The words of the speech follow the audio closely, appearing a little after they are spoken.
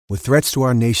With threats to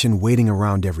our nation waiting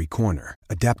around every corner,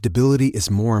 adaptability is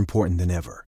more important than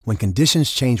ever. When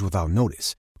conditions change without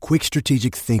notice, quick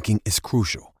strategic thinking is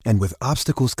crucial. And with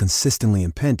obstacles consistently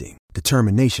impending,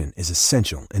 determination is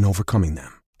essential in overcoming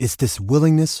them. It's this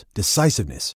willingness,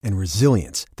 decisiveness, and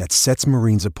resilience that sets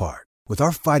Marines apart. With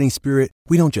our fighting spirit,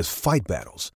 we don't just fight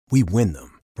battles, we win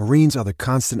them. Marines are the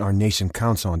constant our nation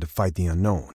counts on to fight the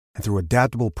unknown. And through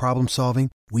adaptable problem solving,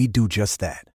 we do just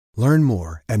that. Learn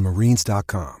more at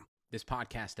marines.com. This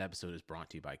podcast episode is brought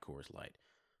to you by Coors Light.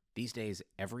 These days,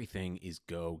 everything is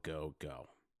go, go,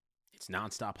 go. It's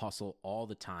nonstop hustle all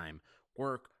the time.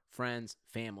 Work, friends,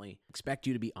 family, expect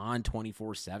you to be on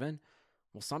 24/7.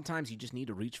 Well, sometimes you just need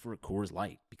to reach for a Coors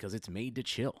Light because it's made to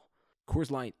chill.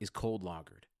 Coors Light is cold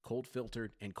lagered, cold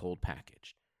filtered, and cold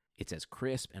packaged. It's as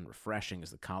crisp and refreshing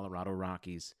as the Colorado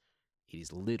Rockies. It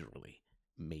is literally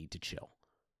made to chill.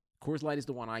 Coors Light is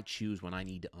the one I choose when I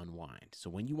need to unwind. So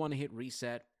when you want to hit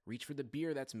reset, reach for the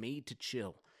beer that's made to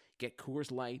chill. Get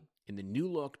Coors Light in the new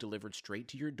look delivered straight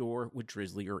to your door with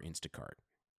Drizzly or Instacart.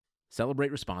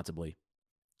 Celebrate responsibly.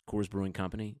 Coors Brewing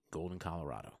Company, Golden,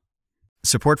 Colorado.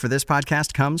 Support for this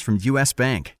podcast comes from U.S.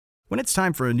 Bank. When it's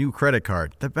time for a new credit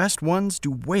card, the best ones do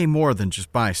way more than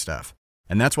just buy stuff.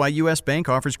 And that's why U.S. Bank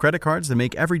offers credit cards that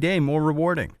make every day more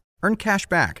rewarding. Earn cash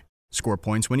back. Score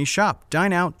points when you shop,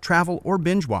 dine out, travel, or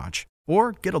binge watch.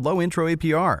 Or get a low intro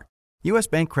APR. U.S.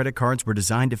 Bank credit cards were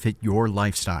designed to fit your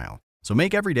lifestyle. So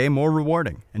make every day more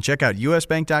rewarding and check out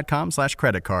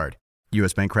usbank.com/credit card.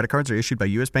 U.S. Bank credit cards are issued by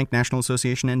U.S. Bank National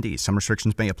Association ND. Some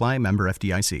restrictions may apply. Member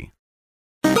FDIC.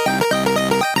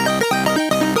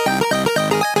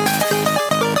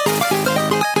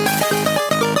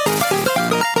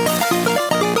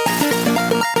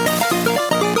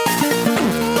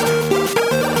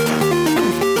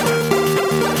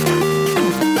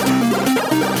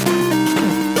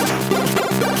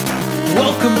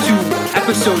 Welcome to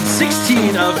episode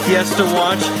 16 of Fiesta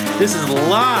Watch. This is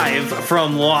live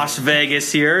from Las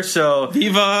Vegas here, so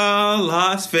Viva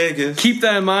Las Vegas. Keep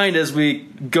that in mind as we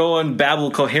go and babble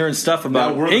coherent stuff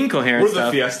about incoherent stuff. We're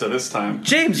the Fiesta this time.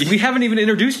 James, we haven't even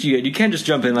introduced you yet. You can't just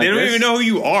jump in like this. They don't even know who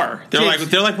you are. They're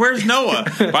like, where's Noah?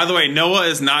 By the way, Noah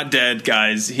is not dead,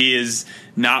 guys. He is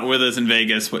not with us in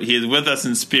Vegas, but he is with us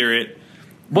in spirit.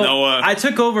 Well, Noah, I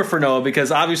took over for Noah because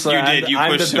obviously I'm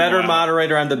the better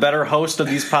moderator. I'm the better host of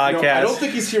these podcasts. I don't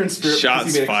think he's here in spirit Shots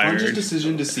because he made fired. a conscious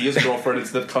decision to see his girlfriend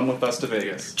instead of come with us to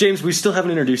Vegas. James, we still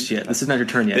haven't introduced you yet. This is not your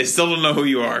turn yet. They still don't know who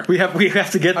you are. We have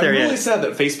to get there yet. I'm really sad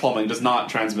that facepalming does not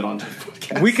transmit onto the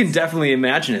podcast. We can definitely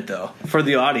imagine it, though, for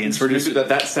the audience. We're just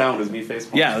that sound is me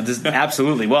facepalming. Yeah,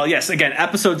 absolutely. Well, yes, again,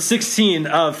 episode 16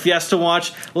 of Fiesta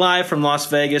Watch, live from Las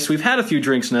Vegas. We've had a few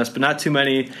drinks in us, but not too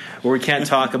many where we can't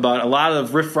talk about a lot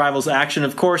of Rift Rivals action.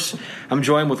 Of course, I'm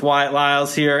joined with Wyatt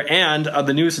Lyles here and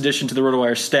the newest addition to the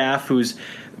RotoWire staff, who's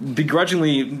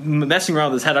begrudgingly messing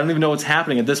around with his head. I don't even know what's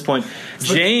happening at this point.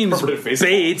 James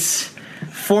Bates,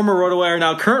 former RotoWire,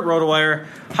 now current RotoWire.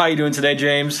 How are you doing today,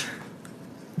 James?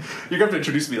 You're going to have to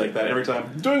introduce me like that every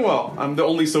time. Doing well. I'm the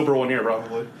only sober one here,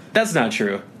 probably. That's not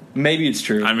true. Maybe it's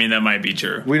true. I mean, that might be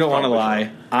true. We don't want to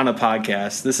lie on a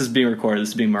podcast. This is being recorded. This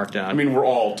is being marked down. I mean, we're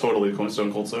all totally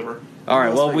stone cold sober. All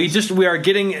right. Well,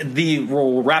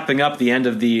 we're wrapping up the end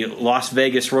of the Las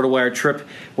Vegas RotoWire trip.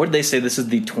 What did they say? This is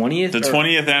the 20th. The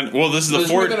 20th, and well, this is the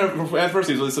 4th. At first,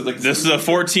 this is the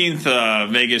 14th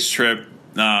Vegas trip.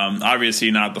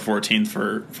 Obviously, not the 14th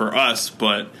for us,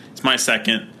 but it's my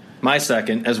second. My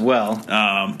second as well.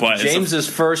 But James is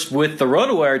first with the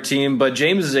RotoWire team, but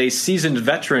James is a seasoned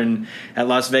veteran at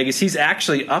Las Vegas. He's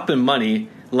actually up in money,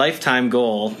 lifetime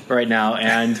goal right now,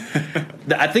 and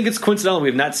I think it's coincidental we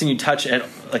have not seen you touch at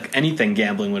like anything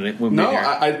gambling when we're No,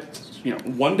 here.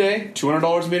 one day,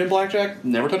 $200 made in blackjack,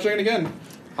 never touching it again.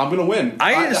 I'm going to win. The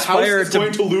house is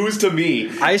going to lose to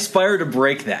me. I aspire to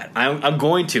break that. I'm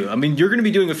going to. I mean, you're going to be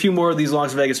doing a few more of these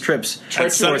Las Vegas trips.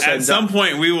 At some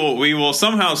point, we will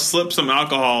somehow slip some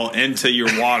alcohol into your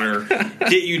water,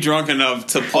 get you drunk enough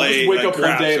to play. I'll just wake up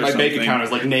one day and my bank account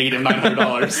is like negative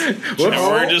 $900.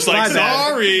 We're just like,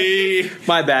 sorry.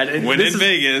 My bad. When in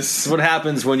Vegas. This is what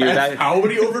happens when you're that. How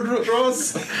many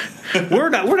overdraws?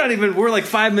 We're like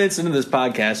 5 minutes into this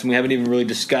podcast and we haven't even really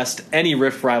discussed any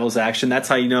Rift Rivals action. That's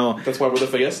how you know. That's why we're the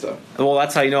Fiesta. Well,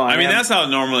 that's how you know. I mean, that's how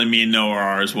normally me and Noah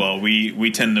are as well.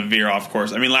 We tend to veer off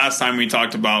course. I mean, last time we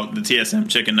talked about the TSM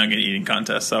chicken nugget eating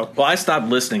contest. So, well, I stopped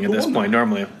listening at this point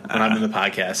normally when I'm in the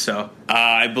podcast. So,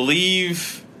 I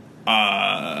believe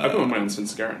I've been on my own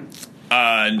since Scarin.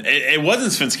 It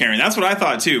wasn't Svenskaren. That's what I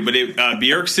thought too. But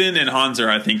Bjergsen and Hanser,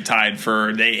 I think, tied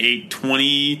for. They ate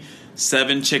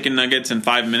 27 chicken nuggets in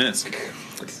 5 minutes.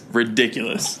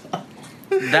 Ridiculous.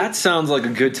 That sounds like a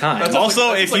good time. That's Also,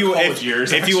 that's if like you college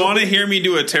years, if you actually. want to hear me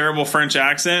do a terrible French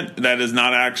accent, that is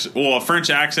not actually a French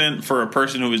accent for a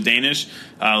person who is Danish.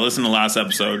 Listen to last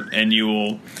episode, and you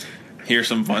will hear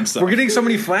some fun stuff. We're getting so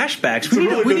many flashbacks. a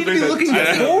really We good need to be thing looking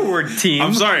that- forward, team.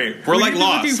 I'm sorry, we're We like need to be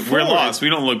lost. looking We're forward. lost. We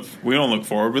don't look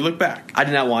forward. We look back. I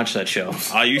did not watch that show.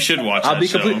 You should watch I'll that be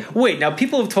show. complete. Wait, now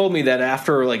people have told me that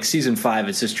after like season 5,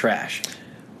 it's just trash.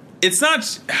 It's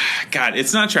not. God,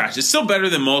 it's not trash. It's still better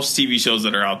than most TV shows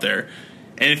that are out there.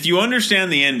 And if you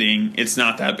understand the ending, it's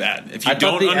not that bad. If you I thought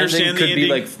don't the understand ending the could ending,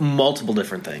 be like multiple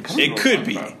different things. it could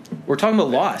be. We're talking about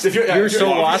Lost. If you're so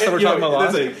lost that we're talking about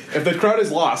Lost. If the crowd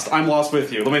is lost, I'm lost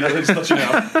with you. Let me just let you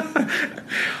know.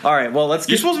 All right, well, let's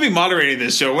You're get. supposed to be moderating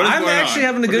this show. What is I'm going actually on?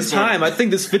 having a What good is going on? time. I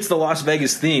think this fits the Las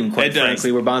Vegas theme. Quite It does.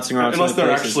 frankly, we're bouncing around. Unless so many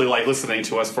they're places. actually like listening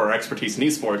to us for our expertise in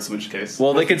esports, in which case.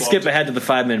 Well, they most can people skip have to- ahead to the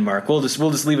 5-minute mark. We'll just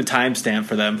leave a timestamp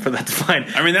for them for that to find.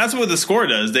 I mean, that's what the score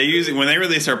does. They use it when they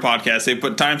release our podcast. They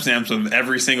put timestamps of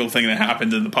every single thing that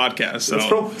happened in the podcast. So It's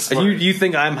probably smart. You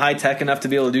think I'm high tech enough to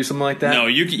be able to do something like that? no,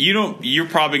 you don't. You're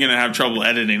probably going to have trouble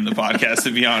editing the podcast,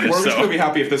 to be honest. We're just going to So be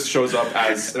happy if this shows up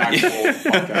as an actual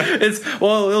podcast.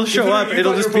 It'll show up.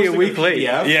 It'll just be a week late.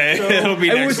 yeah, it'll be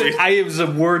It next was, week. it was a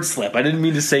word slip. I didn't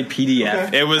mean to say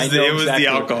PDF. It was I the know it was exactly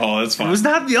the what- alcohol. It's fine. It was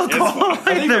not the alcohol I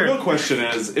think the real either. question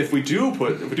is, if we do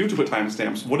put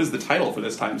timestamps, what is the title for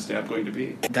this timestamp going to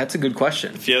be? That's a good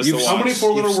question. Fiesta You've- Watch. How many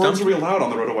four-letter You've words stumped are we allowed on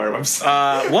the RotoWire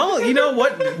website? Well, you know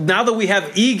what? Now that we have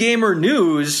eGamer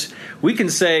News, we can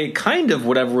say kind of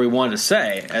whatever we want to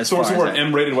say. As so far we're as an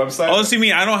M-rated website. Oh, see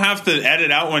me. I don't have to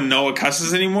edit out when Noah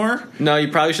cusses anymore. no, you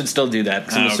probably should still do that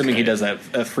because I'm assuming Okay. he does that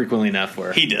frequently enough.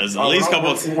 Where He does at Oh, least a we're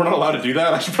couple. not, we're not allowed to do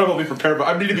that. I should probably prepare, but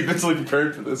I need to be mentally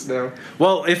prepared for this now.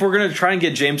 well, if we're gonna try and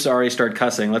get James to already start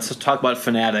cussing, let's just talk about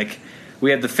Fnatic. We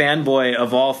have the fanboy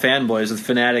of all fanboys with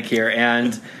Fnatic here,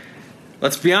 and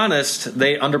let's be honest,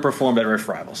 they underperformed at Rift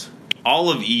Rivals.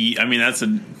 All of E. I mean, that's a.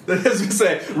 I was going to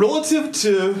say, relative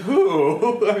to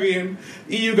who? I mean,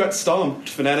 EU got stomped.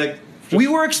 Fnatic. We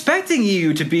were expecting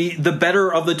EU to be the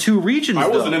better of the two regions. I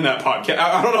wasn't though. in that podcast.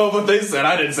 I don't know what they said.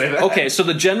 I didn't say that. Okay, so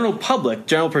the general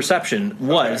perception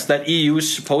was that EU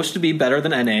is supposed to be better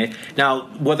than NA. Now,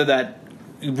 whether that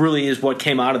really is what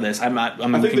came out of this, I'm not. I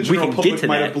mean, I think the we general can get public to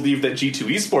might that. have believed that G2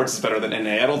 Esports is better than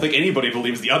NA. I don't think anybody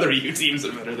believes the other EU teams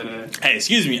are better than NA. Hey,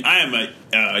 excuse me. I am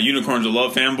a Unicorns of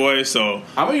Love fanboy, so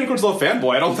I'm a Unicorns Love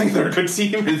fanboy. I don't think they're a good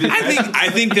team. I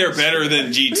think they're better than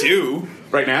G2.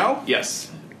 Right now, yes.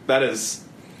 That is...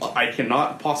 I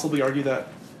cannot possibly argue that.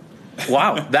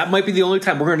 Wow, that might be the only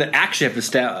time we're going to actually have to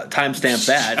timestamp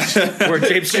that, where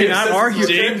James cannot argue.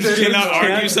 James cannot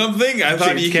argue something. I thought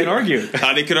James he can't could argue.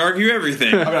 Thought he could argue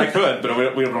everything. I mean, I could,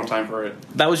 but we don't have time for it.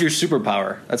 That was your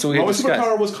superpower. That's what we Well, my discussed.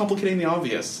 superpower was complicating the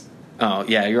obvious. Oh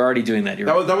yeah, you're already doing that.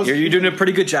 That was- you're doing a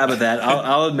pretty good job at that.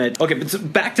 I'll admit. Okay,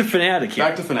 but back to Fnatic here.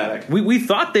 Back to Fnatic. We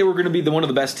thought they were going to be one of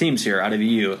the best teams here out of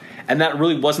EU, and that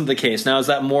really wasn't the case. Now, is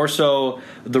that more so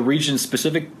the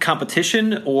region-specific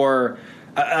competition, or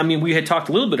I mean, we had talked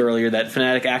a little bit earlier that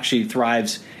Fnatic actually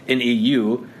thrives in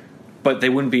EU, but they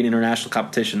wouldn't be an international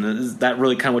competition. Is that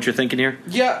really kind of what you're thinking here?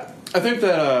 Yeah, I think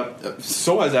that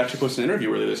Soaz actually posted an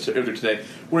interview earlier today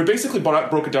where he basically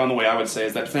broke it down the way I would say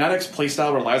is that Fnatic's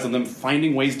playstyle relies on them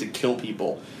finding ways to kill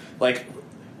people. Like,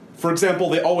 for example,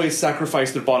 they always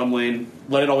sacrifice their bottom lane,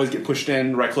 let it always get pushed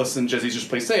in, Reckless and Jezzy just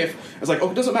play safe. It's like,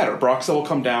 oh, it doesn't matter. Broxah will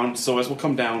come down, Soaz will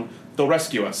come down, they'll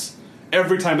rescue us.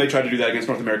 Every time they tried to do that against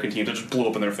North American teams, it just blew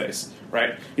up in their face,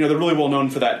 right? You know, they're really well known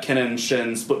for that Kennen,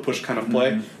 Shen, split push kind of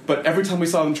play, but every time we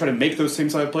saw them try to make those same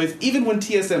side of plays, even when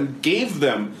TSM gave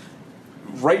them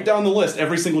right down the list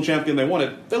every single champion they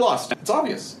wanted, they lost. It's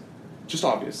obvious. Just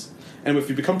obvious. And if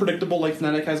you become predictable like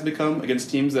Fnatic has become against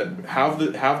teams that have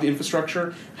the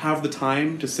infrastructure, have the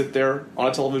time to sit there on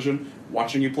a television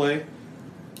watching you play,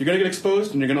 you're going to get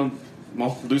exposed and you're going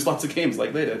to lose lots of games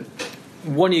like they did.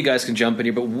 One of you guys can jump in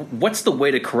here, but what's the way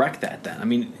to correct that then? I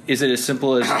mean, is it as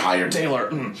simple as Hire Taylor.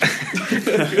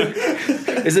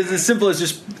 is it as simple as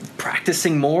just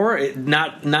practicing more,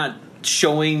 not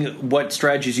showing what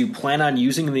strategies you plan on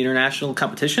using in the international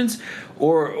competitions,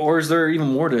 or is there even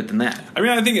more to it than that? I mean,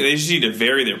 I think they just need to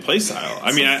vary their play style.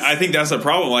 I mean, I think that's the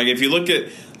problem. Like, if you look at,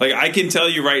 like, I can tell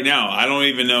you right now, I don't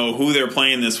even know who they're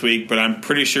playing this week, but I'm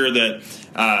pretty sure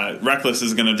that Reckless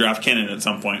is going to draft Kennen at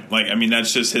some point. Like, I mean,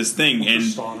 that's just his thing. And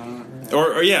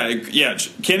or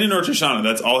Kennen or Trishana,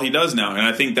 that's all he does now. And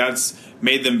I think that's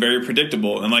made them very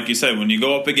predictable. And like you said, when you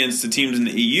go up against the teams in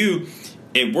the EU,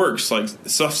 it works. Like,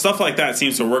 stuff like that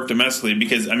seems to work domestically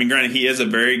because, I mean, granted, he is a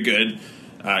very good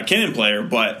Kennen player,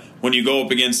 but when you go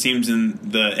up against teams in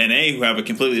the NA who have a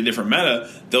completely different meta,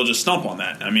 they'll just stomp on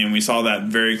that. I mean, we saw that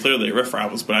very clearly at Rift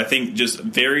Rivals, but I think just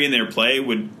varying their play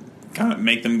would kind of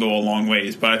make them go a long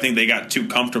ways. But I think they got too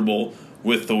comfortable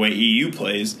with the way EU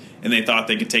plays, and they thought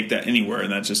they could take that anywhere,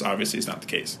 and that just obviously is not the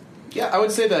case. Yeah, I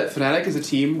would say that Fnatic is a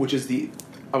team which is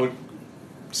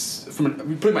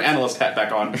putting my analyst hat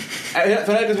back on.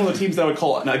 Fnatic is one of the teams that I would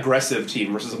call an aggressive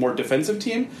team versus a more defensive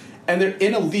team, and they're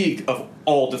in a league of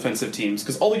all defensive teams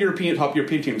because all the top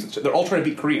European teams, they're all trying to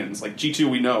beat Koreans. Like G2,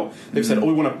 we know they've said,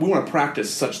 we want to practice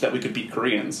such that we could beat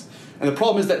Koreans, and the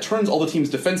problem is that turns all the teams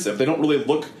defensive. They don't really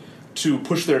look to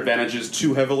push their advantages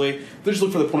too heavily. They just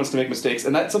look for the opponents to make mistakes,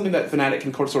 and that's something that Fnatic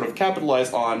can sort of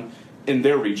capitalize on in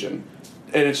their region.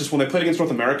 And it's just when they play against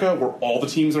North America, where all the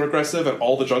teams are aggressive and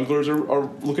all the junglers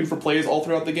are looking for plays all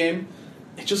throughout the game,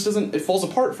 it just doesn't. It falls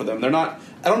apart for them. They're not.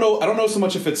 I don't know so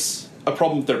much if it's a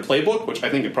problem with their playbook, which I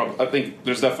think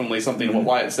there's definitely something in what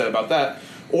Wyatt said about that,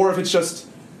 or if it's just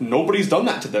nobody's done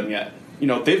that to them yet. You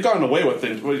know, they've gotten away with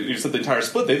it. You said the entire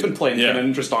split. They've been playing Kennen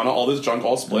and Tristana, all this junk,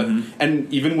 all split,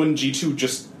 and even when G2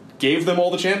 just gave them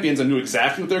all the champions and knew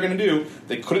exactly what they were going to do,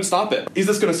 they couldn't stop it. Is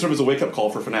this going to serve as a wake up call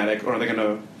for Fnatic, or are they going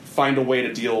to find a way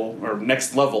to deal or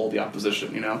next level the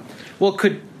opposition, you know? Well,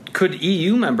 could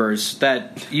EU members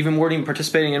that even weren't even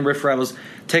participating in Rift Rivals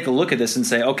take a look at this and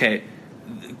say, okay,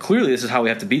 clearly this is how we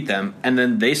have to beat them, and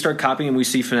then they start copying and we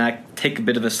see Fnatic take a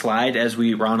bit of a slide as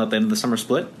we round up the end of the summer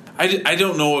split? I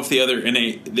don't know if the other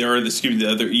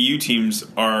EU teams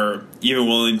are even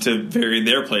willing to vary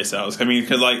their play styles. I mean,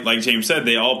 because like James said,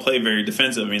 they all play very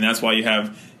defensive. I mean, that's why you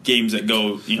have games that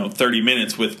go 30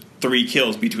 minutes with 3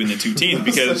 kills between the two teams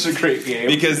because such a great game.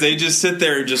 Because they just sit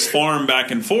there and just farm back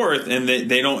and forth, and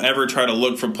they don't ever try to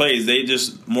look for plays. They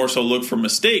just more so look for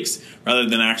mistakes rather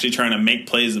than actually trying to make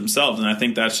plays themselves. And I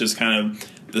think that's just kind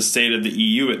of the state of the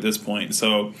EU at this point.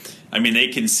 So, I mean, they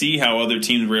can see how other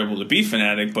teams were able to beat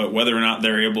Fnatic, but whether or not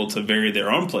they're able to vary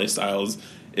their own play styles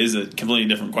is a completely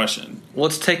different question. Well,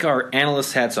 let's take our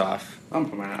analyst hats off. I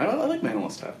like my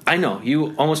analyst hat. I know.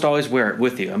 You almost always wear it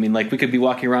with you. I mean, like, we could be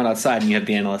walking around outside and you have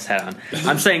the analyst hat on.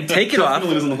 I'm saying take it off. It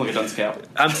definitely doesn't look like a dunce cap.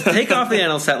 Take off the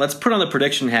analyst hat. Let's put on the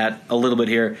prediction hat a little bit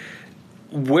here.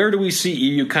 Where do we see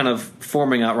EU kind of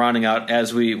forming out, rounding out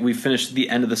as we finish the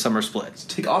end of the summer split? So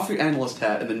take off your analyst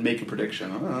hat and then make a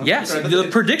prediction. Yes, the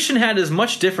prediction hat is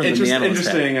much different than the analyst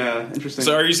hat. Interesting.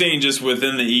 So are you saying just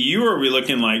within the EU, or are we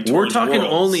looking like towards We're talking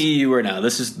Worlds? only EU right now.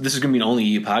 This is going to be an only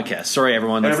EU podcast. Sorry,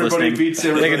 everyone that's everybody listening. beats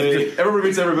everybody. Everybody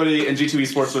beats everybody, and G2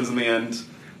 Esports wins in the end.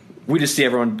 We just see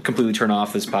everyone completely turn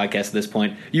off this podcast at this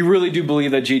point. You really do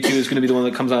believe that G2 is going to be the one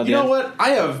that comes out at the end? You know what? I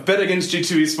have bet against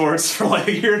G2 Esports for like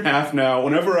a year and a half now,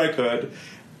 whenever I could.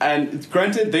 And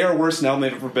granted, they are worse now than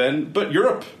they've ever been, but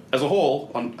Europe as a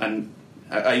whole, and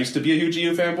I used to be a huge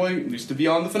EU fanboy, used to be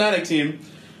on the Fnatic team.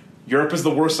 Europe is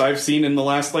the worst I've seen in the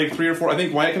last 3 or 4. I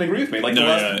think Wyatt can agree with me.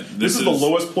 This is the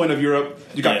lowest point of Europe.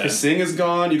 You got Kissing is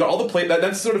gone. You got all the play.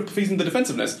 That's sort of feeding the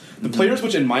defensiveness. The players,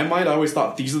 which in my mind I always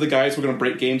thought these are the guys who are going to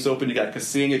break games open. You got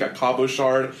Kissing. You got Cabo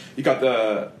Shard. You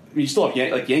got you still have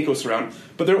Jankos around,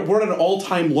 but we're at an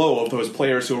all-time low of those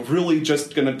players who are really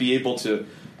just going to be able to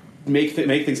make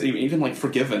things even like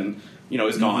Forgiven.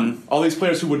 Is gone. All these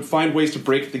players who would find ways to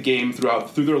break the game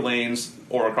through their lanes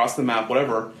or across the map,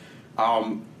 whatever.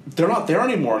 They're not there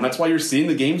anymore, and that's why you're seeing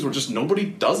the games where just nobody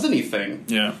does anything.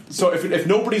 Yeah. So if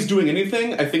nobody's doing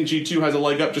anything, I think G2 has a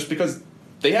leg up just because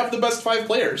they have the best 5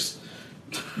 players.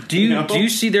 Do you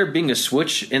see there being a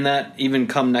switch in that even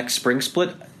come next spring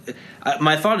split?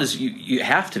 My thought is you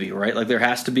have to be, right? Like there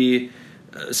has to be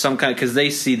some kind of, because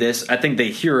they see this. I think they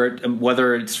hear it,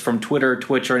 whether it's from Twitter,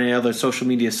 Twitch, or any other social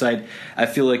media site. I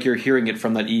feel like you're hearing it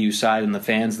from that EU side and the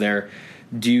fans there.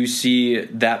 Do you see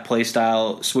that play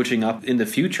style switching up in the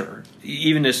future,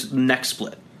 even this next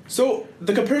split? So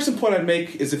the comparison point I'd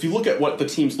make is if you look at what the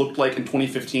teams looked like in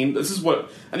 2015, this is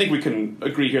what I think we can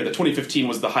agree here, that 2015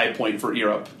 was the high point for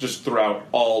Europe just throughout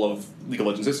all of League of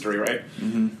Legends history, right?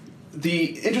 Mm-hmm.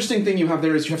 The interesting thing you have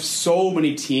there is you have so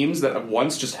many teams that at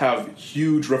once just have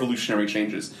huge revolutionary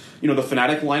changes. The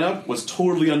Fnatic lineup was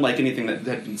totally unlike anything that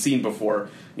had been seen before.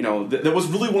 That was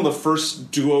really one of the first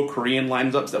duo Korean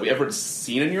lineups that we ever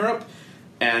seen in Europe.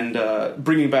 And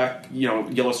bringing back,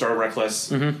 Yellow Star, Reckless,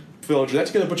 Villager, that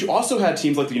together. But you also had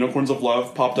teams like the Unicorns of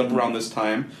Love popped up around this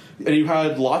time. And you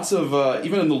had lots of,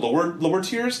 even in the lower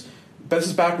tiers, this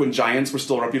is back when Giants were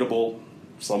still a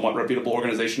somewhat reputable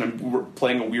organization and were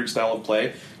playing a weird style of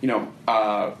play.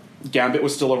 Gambit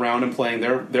was still around and playing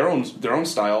their own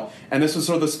style, and this was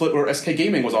sort of the split where SK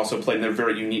Gaming was also playing their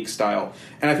very unique style.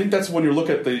 And I think that's when you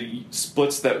look at the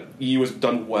splits that EU has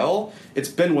done well. It's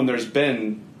been when there's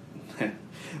been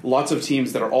lots of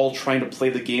teams that are all trying to play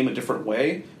the game a different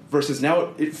way, versus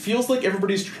now it feels like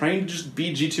everybody's trying to just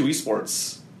be G2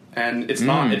 esports. And it's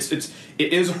not. It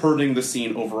is hurting the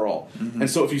scene overall. And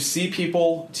so if you see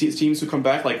teams who come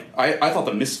back, like I thought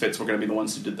the Misfits were going to be the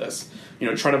ones who did this.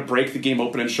 Try to break the game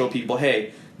open and show people,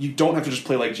 hey, you don't have to just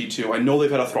play like G2. I know they've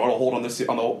had a throttle hold on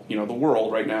the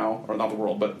world right now, or not the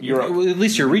world, but Europe. Well, at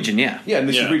least your region, yeah. Yeah, in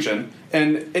this region,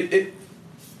 and it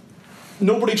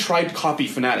nobody tried to copy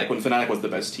Fnatic when Fnatic was the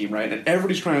best team, right? And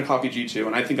everybody's trying to copy G2,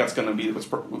 and I think that's going to be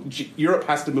Europe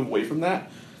has to move away from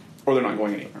that, or they're not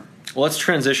going anywhere. Well, let's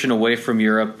transition away from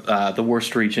Europe, the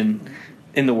worst region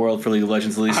in the world for League of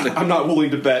Legends, at least. I'm not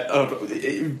willing to bet.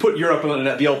 Put Europe and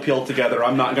the LPL together.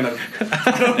 I'm not going to.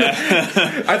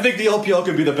 I think the LPL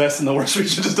could be the best and the worst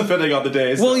region, just depending on the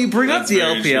days. Well, you bring up the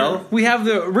LPL. True. We have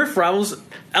the Rift Rivals.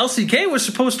 LCK was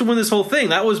supposed to win this whole thing.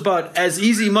 That was about as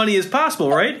easy money as possible,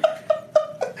 right?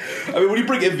 I mean, when you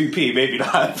bring MVP, maybe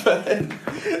not.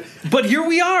 But here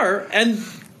we are, and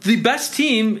the best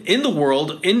team in the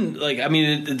world,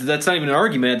 that's not even an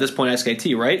argument at this point,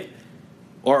 SKT, right?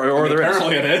 Or there is.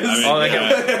 Apparently it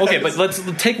is. Okay, but let's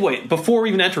take away, before we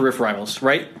even enter Rift Rivals,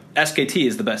 right? SKT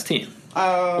is the best team.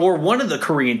 Or one of the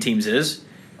Korean teams is.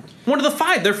 One of the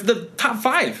five. They're the top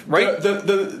five, right?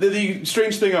 The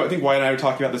strange thing, I think Wyatt and I were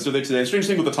talking about this today, the strange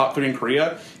thing with the top three in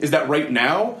Korea is that right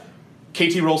now,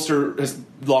 KT Rolster has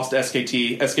lost to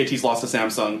SKT, SKT's lost to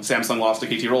Samsung, Samsung lost to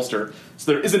KT Rolster,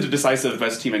 so there isn't a decisive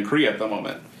best team in Korea at the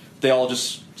moment. They all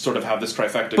just sort of have this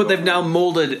trifecta. But they've now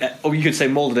molded, you could say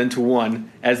molded into one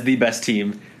as the best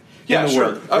team. Yeah,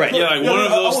 sure. Right. Yeah,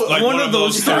 one of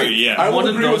those three. Yeah, I will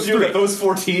agree with you that those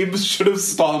four teams should have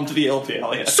stomped the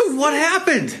LPL. Yeah. So what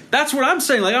happened? That's what I'm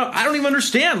saying. Like I don't even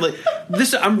understand. Like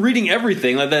this, I'm reading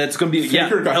everything like that. It's going to be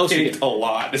Faker got kicked a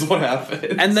lot. Is what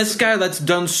happened. And this guy that's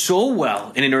done so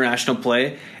well in international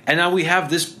play, and now we have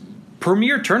this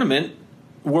premier tournament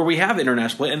where we have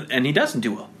international play, and he doesn't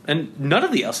do well, and none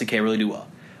of the LCK really do well.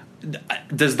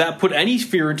 Does that put any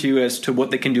fear into you as to what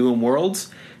they can do in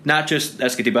Worlds? Not just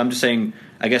SKT, but I'm just saying,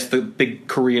 I guess the big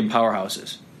Korean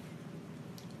powerhouses.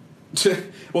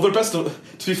 Well,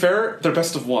 to be fair, they're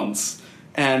best of ones.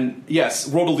 And yes,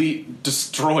 World Elite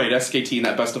destroyed SKT in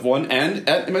that best of one, and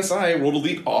at MSI, World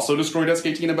Elite also destroyed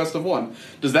SKT in a best of one.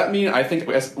 Does that mean I think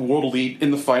World Elite in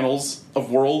the finals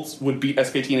of Worlds would beat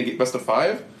SKT in a best of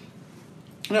five?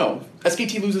 No,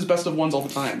 SKT loses best of ones all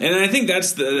the time, and I think they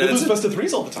lose best of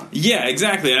threes all the time. Yeah,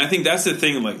 exactly, and I think that's the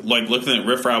thing. Like looking at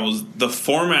Rift Rivals, the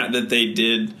format that they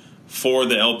did for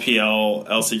the LPL,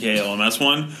 LCK, LMS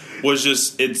one was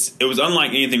just it was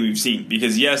unlike anything we've seen.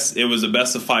 Because yes, it was a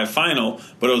best of five final,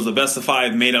 but it was the best of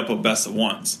five made up of best of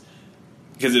ones.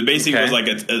 Because it basically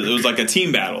was like a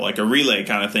team battle, like a relay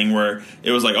kind of thing, where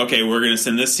it was like, okay, we're going to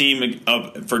send this team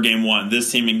up for game one,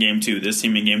 this team in game two, this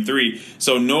team in game three.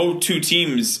 So no two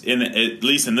teams at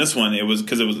least in this one, it was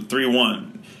because it was a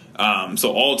 3-1.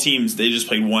 So all teams they just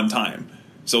played one time.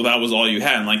 So that was all you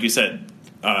had. And like you said,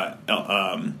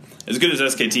 as good as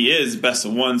SKT is, best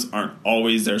of ones aren't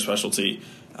always their specialty.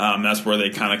 That's where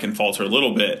they kind of can falter a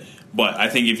little bit. But I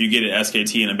think if you get an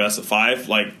SKT in a best of five,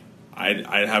 like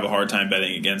I'd have a hard time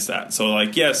betting against that. So,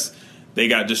 like, yes, they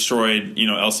got destroyed.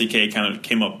 LCK kind of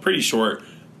came up pretty short.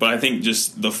 But I think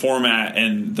just the format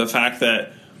and the fact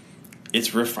that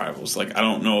it's Rift Rivals, like, I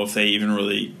don't know if they even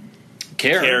really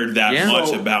cared that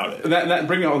much about it. That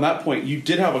bringing it on that point, you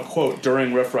did have a quote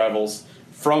during Rift Rivals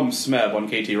from Smeb on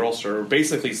KT Rolster,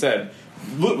 basically said,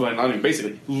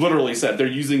 literally said, they're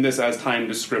using this as time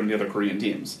to scrim the other Korean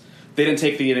teams. They didn't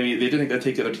take the enemy. They didn't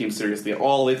take the other team seriously at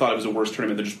all. They thought it was a worse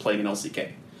tournament than just playing an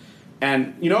LCK.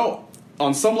 And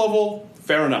on some level,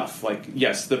 fair enough. Like,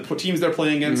 yes, the teams they're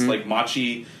playing against, like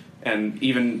Machi, and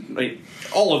even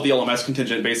all of the LMS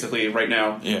contingent, basically right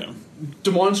now,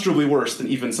 demonstrably worse than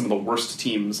even some of the worst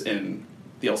teams in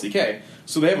the LCK.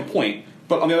 So they have a point.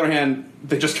 But on the other hand,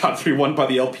 they just got 3-1 by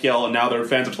the LPL, and now their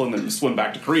fans are telling them to swim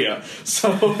back to Korea.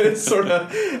 So it's sort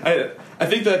of... I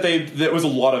think that there was a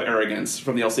lot of arrogance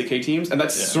from the LCK teams, and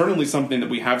that's certainly something that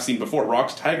we have seen before.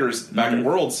 Rocks Tigers, back at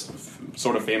Worlds,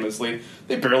 sort of famously,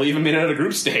 they barely even made it at a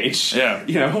group stage.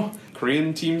 Yeah.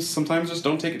 Korean teams sometimes just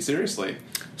don't take it seriously.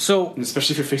 So, and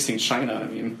especially if you're facing China, I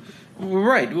mean...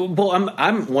 Right. Well,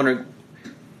 I'm wondering...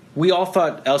 We all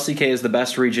thought LCK is the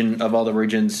best region of all the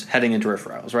regions heading into Rift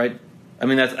Rivals, right? I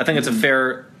mean, I think it's a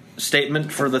fair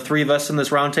statement for the three of us in this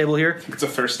roundtable here. I think it's a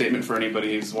fair statement for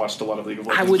anybody who's watched a lot of League of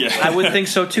Legends. I would think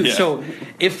so too. Yeah. So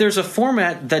if there's a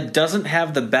format that doesn't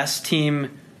have the best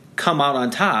team come out on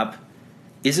top,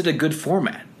 is it a good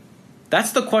format?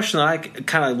 That's the question that I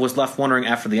kind of was left wondering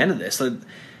after the end of this.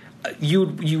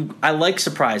 I like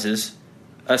surprises.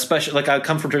 especially like I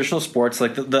come from traditional sports,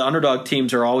 like the underdog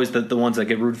teams are always the ones that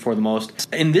get rooted for the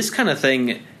most. In this kind of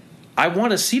thing, I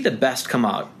want to see the best come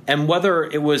out. And whether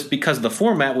it was because of the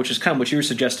format, which is kind of what you were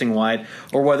suggesting, Wyatt,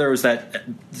 or whether it was that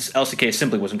LCK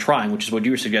simply wasn't trying, which is what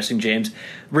you were suggesting, James,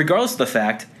 regardless of the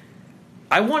fact,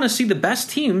 I want to see the best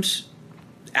teams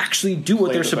actually do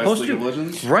what they're supposed to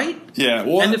do. Right? Yeah.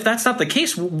 Well, and if that's not the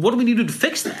case, what do we need to do to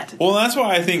fix that? Well, that's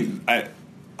why I think I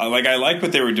like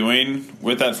what they were doing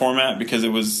with that format, because it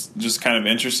was just kind of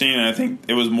interesting, and I think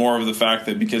it was more of the fact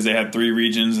that because they had 3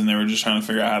 regions and they were just trying to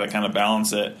figure out how to kind of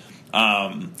balance it.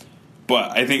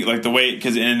 But I think like the way,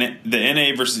 because in the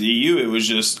NA versus EU, it was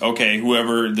just, okay,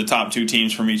 whoever the top 2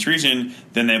 teams from each region,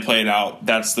 then they play it out.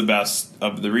 That's the best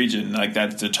of the region. Like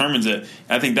that determines it. And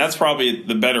I think that's probably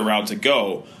the better route to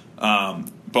go.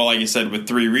 But like you said, with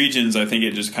 3 regions, I think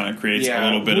it just kind of creates a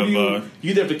little bit of a...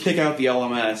 You either have to kick out the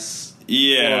LMS or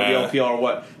the LPL or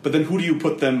what, but then who do you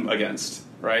put them against,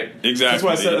 right? Exactly. That's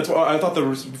what I said. That's why I thought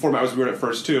the format was weird at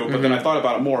first too, but then I thought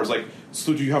about it more. It's like,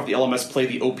 so do you have the LMS play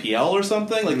the OPL or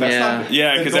something? Like that's not...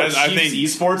 Yeah, because I think...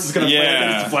 esports is going to play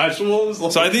against the Flash Wolves.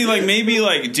 Like, so I think like maybe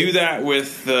like do that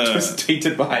with the... Just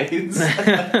tainted minds.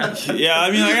 Yeah,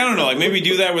 I mean, like, I don't know. Like maybe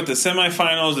do that with the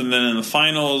semifinals, and then in the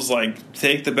finals, like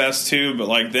take the best 2, but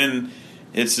like then...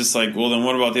 It's just like, well, then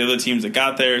what about the other teams that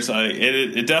got there? So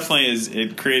it definitely is.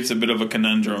 It creates a bit of a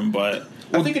conundrum, but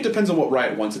I think it depends on what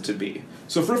Riot wants it to be.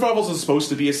 So if Rift Rivals is supposed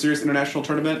to be a serious international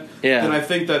tournament, then I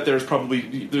think that there's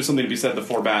something to be said. The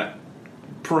format,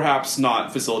 perhaps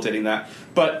not facilitating that,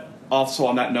 but also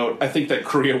on that note, I think that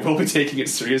Korea will be taking it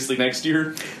seriously next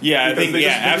year. Yeah, I think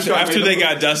after they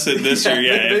got dusted this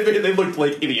year, they looked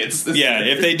like idiots.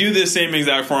 If they do the same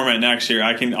exact format next year,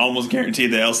 I can almost guarantee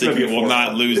the LCK will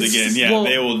not lose again. Yeah,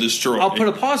 they will destroy. I'll put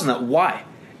a pause on that. Why?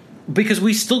 Because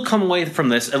we still come away from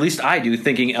this, at least I do,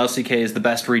 thinking LCK is the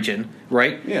best region,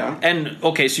 right? Yeah. And,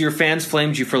 okay, so your fans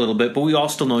flamed you for a little bit, but we all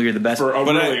still know you're the best. But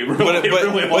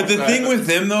the thing with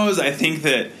them, though, is I think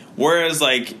that whereas,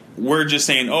 like, we're just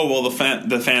saying, oh, well,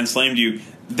 the fans flamed you,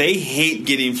 they hate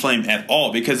getting flamed at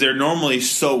all because they're normally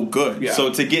so good. Yeah.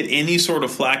 So to get any sort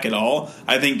of flack at all,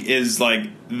 I think is, like,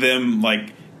 them,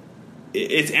 like...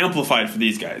 It's amplified for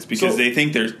these guys because they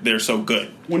think they're so good.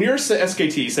 When you're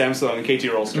SKT, Samsung, and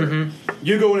KT Rolster,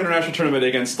 you go in an international tournament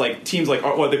against like teams like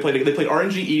they played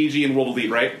RNG, EDG, and World Elite,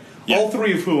 right? Yeah. All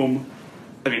 3 of whom,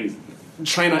 I mean,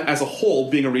 China as a whole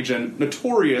being a region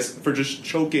notorious for just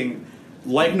choking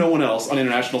like no one else on the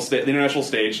international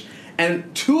stage,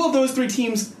 and 2 of those 3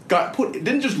 teams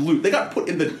didn't just loot, they got put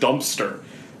in the dumpster.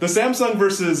 The Samsung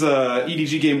versus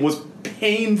EDG game was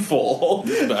painful.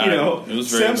 It was bad. It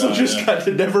was very Samsung bad, just got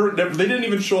to never. They didn't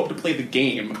even show up to play the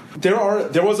game. There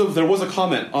was a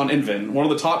comment on Invin, one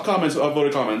of the top comments,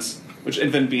 upvoted comments, which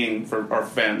Invin being, for our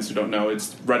fans who don't know,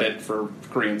 it's Reddit for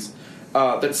Koreans,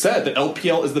 that said that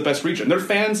LPL is the best region. Their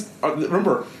fans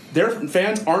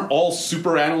aren't all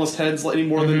super analyst heads any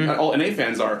more than all NA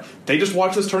fans are. They just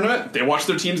watch this tournament, they watch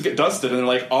their teams get dusted, and they're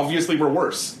like, obviously we're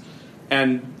worse.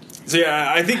 And so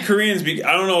yeah, I think Koreans.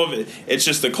 I don't know if it's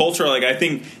just the culture. Like I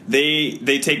think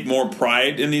they take more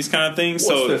pride in these kind of things.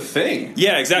 What's the thing?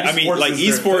 Yeah, exactly. I mean, like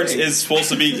esports is supposed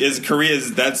to be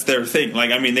Korea's. That's their thing.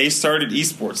 Like I mean, they started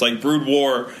esports. Like Brood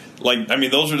War. Like I mean,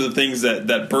 those are the things that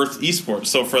birthed esports.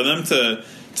 So for them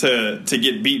to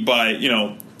get beat by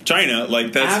China,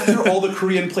 like that's after all the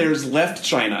Korean players left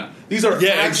China. These are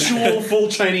actual full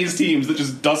Chinese teams that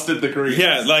just dusted the Koreans.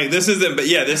 Yeah, like this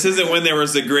isn't when there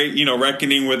was the great,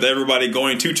 reckoning with everybody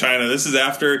going to China. This is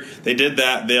after they did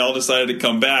that. They all decided to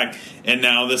come back, and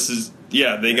now this is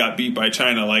they got beat by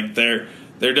China. Like they're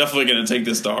definitely going to take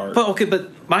this to heart.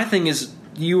 But my thing is,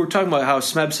 you were talking about how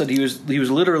Smeb said he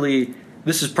was literally.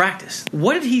 This is practice.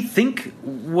 What did he think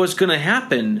was going to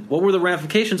happen? What were the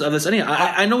ramifications of this?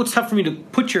 I know it's tough for me to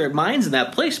put your minds in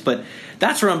that place, but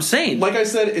that's what I'm saying. Like I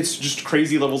said, it's just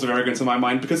crazy levels of arrogance in my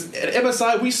mind because at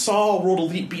MSI, we saw World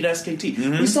Elite beat SKT.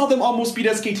 Mm-hmm. We saw them almost beat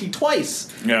SKT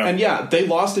twice. Yeah. And they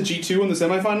lost to G2 in the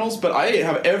semifinals, but I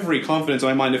have every confidence in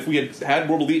my mind if we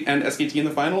had World Elite and SKT in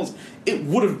the finals, it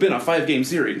would have been a 5-game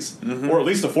series, or at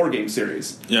least a 4-game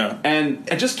series. Yeah. And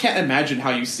I just can't imagine how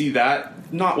you see that.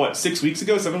 Not 7 weeks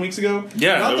ago?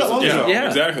 Yeah, not that long ago. Yeah,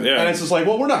 exactly. Yeah, and it's just like,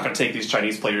 well, we're not going to take these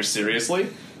Chinese players seriously.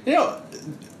 I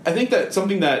think that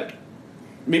something that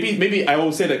maybe I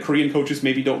will say that Korean coaches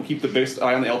maybe don't keep the biggest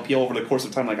eye on the LPL over the course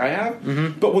of time like I have.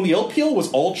 Mm-hmm. But when the LPL was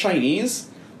all Chinese,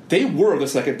 they were the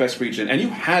second best region, and you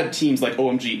had teams like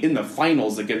OMG in the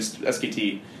finals against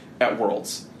SKT at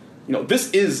Worlds.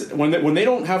 This is when they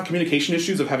don't have communication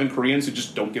issues of having Koreans who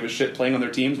just don't give a shit playing on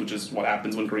their teams, which is what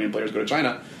happens when Korean players go to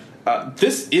China.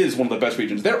 this is one of the best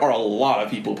regions. There are a lot of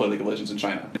people who play League of Legends in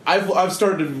China. I've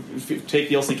started to take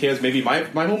the LCK as maybe my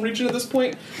home region at this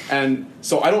point, and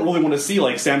so I don't really want to see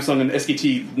like Samsung and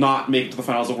SKT not make it to the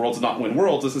finals of Worlds and not win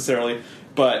Worlds necessarily.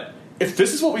 But if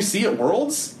this is what we see at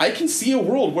Worlds, I can see a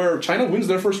world where China wins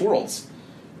their first Worlds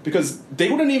because they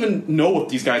wouldn't even know what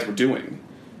these guys were doing.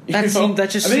 That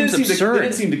just seems absurd. They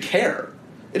didn't seem to care.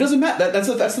 It doesn't matter. That's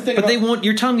the thing. But they won't.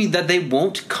 You're telling me that they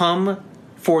won't come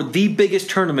for the biggest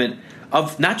tournament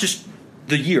of not just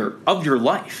the year of your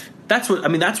life. That's what I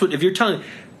mean. That's what if you're telling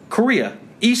Korea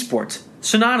esports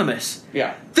synonymous.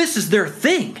 Yeah, this is their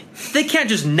thing. They can't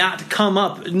just not come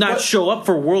up, show up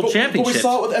for world championships. But we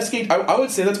saw it with SKT. I would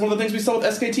say that's one of the things we saw with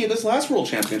SKT at this last world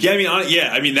championship.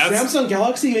 Yeah, I mean that's Samsung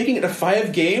Galaxy making it to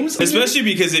 5 games, especially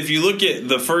because if you look at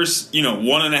the first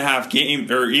 1.5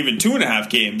 game or even 2.5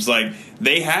 games, like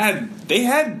they had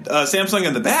Samsung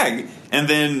in the bag, and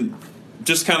then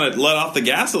just kind of let off the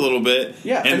gas a little bit.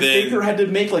 Yeah, and then Faker had to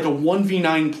make like a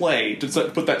 1v9 play to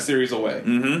put that series away.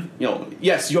 Mm-hmm.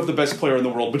 Yes, you have the best player in the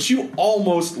world, but you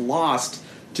almost lost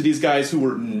to these guys who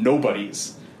were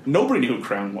nobodies. Nobody knew who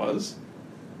Crown was.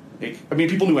 I mean,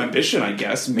 people knew Ambition, I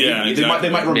guess. Maybe. Yeah, exactly.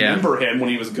 They might remember him when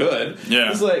he was good.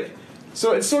 Yeah. It's like,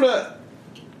 so it's sort of,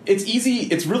 it's easy.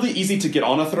 It's really easy to get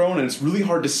on a throne, and it's really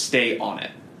hard to stay on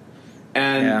it.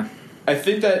 And I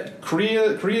think that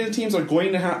Korean teams are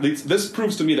going to have... This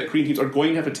proves to me that Korean teams are going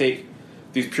to have to take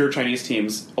these pure Chinese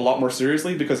teams a lot more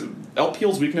seriously because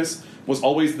LPL's weakness was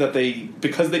always that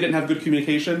because they didn't have good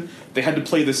communication, they had to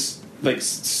play this like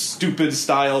stupid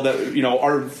style that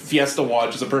our Fiesta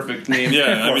Watch is a perfect name.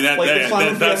 Yeah, I mean the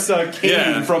Clown Fiesta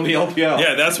came from the LPL.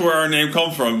 Yeah, that's where our name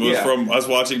comes from. Was from us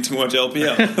watching too much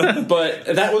LPL. But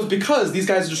that was because these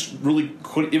guys just really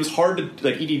couldn't. It was hard to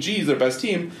EDG is their best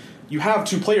team. You have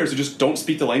 2 players who just don't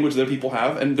speak the language that people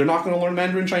have, and they're not going to learn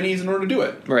Mandarin Chinese in order to do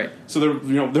it. Right. So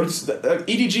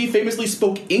EDG famously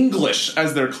spoke English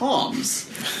as their comms,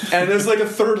 and there's like a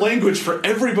third language for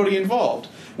everybody involved.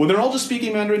 When they're all just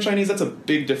speaking Mandarin Chinese, that's a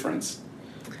big difference.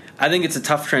 I think it's a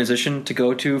tough transition to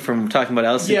go to from talking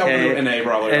about LCK. Yeah, we're doing NA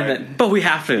probably, right? But we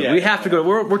have to. Yeah, we have to go.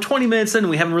 We're 20 minutes in and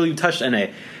we haven't really touched NA.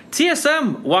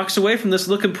 TSM walks away from this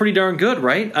looking pretty darn good,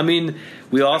 right? I mean,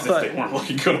 we all thought they weren't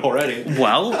looking good already.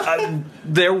 Well,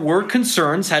 there were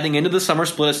concerns heading into the summer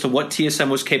split as to what TSM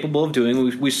was capable of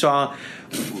doing. We saw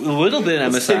a little bit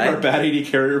in MSI. Take our bad AD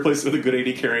carry replaced with a good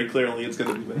AD carry. Clearly, it's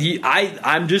going to be bad.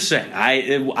 I'm just saying.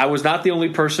 I was not the only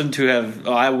person to have.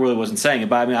 I really wasn't saying it,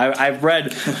 but I mean, I've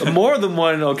read more than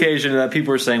one occasion that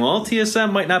people are saying, "Well,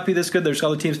 TSM might not be this good. There's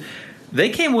other teams." They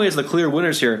came away as the clear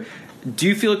winners here. Do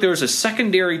you feel like there was a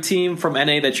secondary team from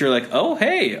NA that you're like, oh,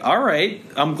 hey, all right,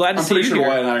 I'm glad to see you here? I'm pretty sure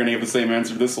Wyatt and I are going to give the same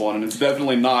answer to this one, and it's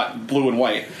definitely not blue and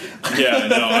white. Yeah,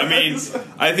 no, I mean,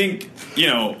 I think,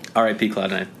 R.I.P.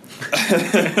 Cloud9.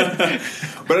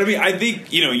 But I mean, I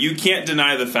think, you can't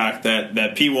deny the fact that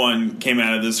P1 came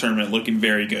out of this tournament looking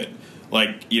very good.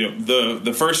 Like,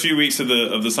 the first few weeks of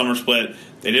the summer split,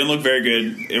 they didn't look very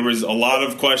good. There was a lot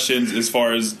of questions as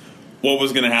far as what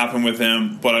was going to happen with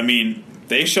him, but I mean,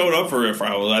 they showed up for Rift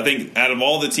Rivals. I think out of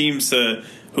all the teams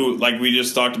who, like we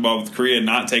just talked about with Korea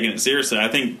not taking it seriously, I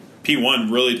think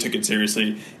P1 really took it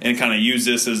seriously and kind of used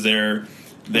this as their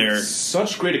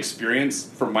such great experience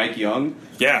for Mike Young.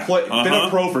 Yeah, been a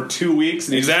pro for 2 weeks,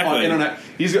 and he's on internet.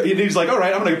 He's like, all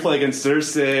right, I'm going to play against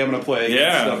Cersei. I'm going to play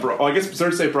against I guess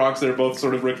Cersei, Brox, they're both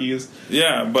sort of rookies.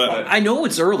 Yeah, but I know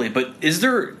it's early, but has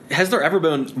there ever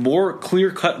been more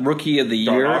clear cut rookie of the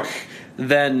year?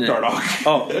 Than Dardoch.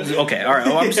 Oh, okay, all right.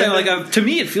 Well, I'm saying, to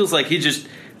me, it feels like he just,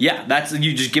 that's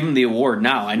you just give him the award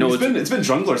now. I know it's been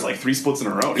junglers like 3 splits in a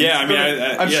row. Yeah,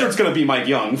 I'm sure it's going to be Mike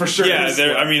Young for sure. Yeah,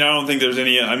 I don't think there's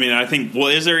any. I mean, I think. Well,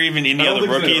 is there even any other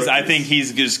rookies? I think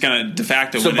he's just going to de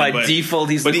facto. So win by default,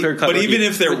 he's the clear cut. But even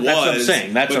if there was, that's what I'm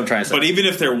saying. That's what I'm trying to say. But even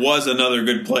if there was another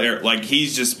good player, like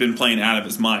he's just been playing out of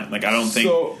his mind. Like I don't think.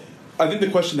 So I think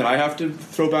the question that I have to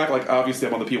throw back, like obviously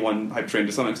I'm on the P1 hype train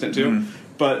to some extent too. Mm-hmm.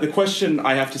 But the question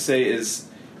I have to say is,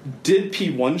 did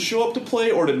P1 show up to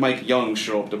play, or did Mike Young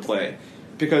show up to play?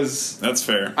 Because that's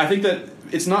fair. I think that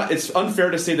it's unfair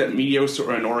to say that Meteos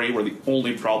or Inori were the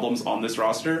only problems on this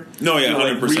roster. No, yeah,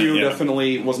 100%. Ryu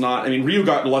definitely was not. I mean, Ryu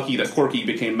got lucky that Corki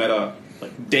became meta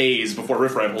like days before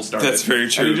Rift Rivals started. That's very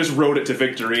true. And he just rode it to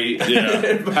victory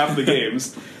half the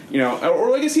games.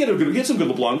 Or I guess he had some good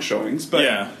LeBlanc showings,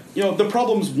 but the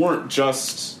problems weren't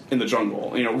just in the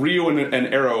jungle. Ryu and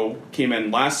Arrow came in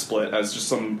last split as just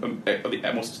some of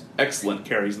the most excellent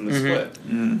carries in the split.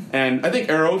 Mm-hmm. And I think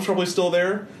Arrow is probably still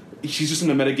there. She's just in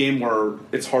a meta game where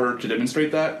it's harder to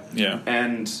demonstrate that. Yeah.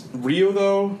 And Ryu,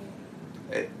 though,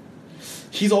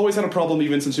 he's always had a problem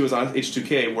even since he was on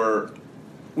H2K where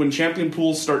when champion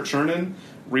pools start churning,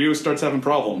 Rio starts having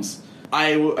problems.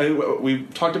 We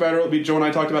talked about it. Joe and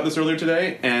I talked about this earlier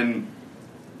today, and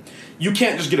you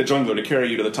can't just get a jungler to carry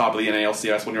you to the top of the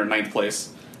NALCS when you're in 9th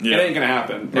place. Yeah. It ain't going to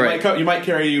happen. You might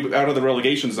carry you out of the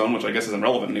relegation zone, which I guess isn't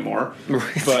relevant anymore.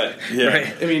 Right. But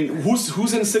right. I mean, who's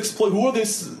in 6th place? Who are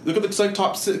these? Look at the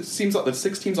top 6 teams. The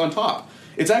 6 teams on top.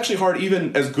 It's actually hard.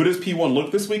 Even as good as P1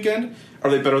 looked this weekend, are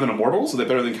they better than Immortals? Are they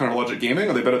better than Counterlogic Gaming?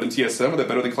 Are they better than TSM? Are they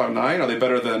better than Cloud9? Are they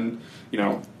better than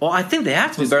Well, I think they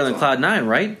have to be better than Cloud9,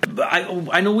 right? But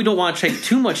I know we don't want to take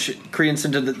too much credence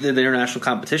into the international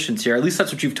competitions here. At least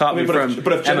that's what you've taught me from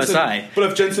MSI. But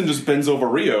if Jensen just bends over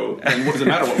Rio, then what does it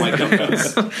matter what Mike Young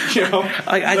does?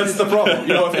 That's the problem.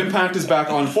 If Impact is back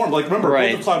on form, remember,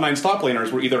 both of Cloud9's top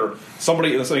laners were either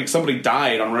somebody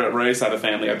died on Ray's side of the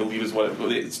family, I believe is what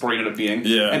the story ended up being,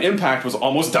 and Impact was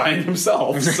almost dying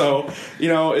himself. So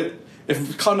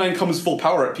if Cloud9 comes full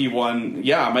power at P1,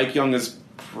 Mike Young is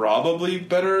probably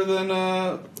better than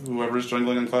whoever's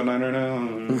jungling on Cloud9 right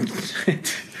now.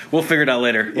 We'll figure it out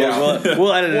later. Yeah,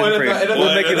 we'll edit it in for you.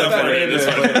 We'll make it up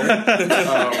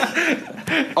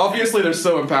for you. Obviously, they're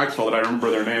so impactful that I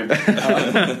remember their name.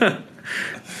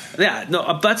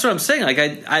 That's what I'm saying.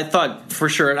 I thought for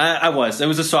sure, and I was. It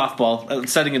was a softball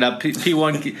setting it up.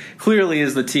 P1 clearly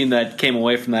is the team that came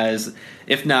away from that, as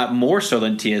if not more so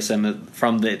than TSM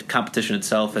from the competition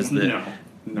itself.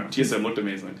 No, TSM looked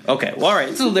amazing. Okay, well, all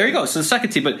right. So there you go. So the second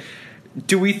team, but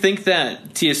do we think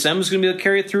that TSM is going to be able to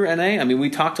carry it through NA? I mean, we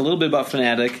talked a little bit about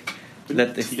Fnatic.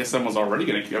 That TSM was already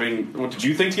going to. I mean, did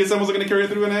you think TSM was going to carry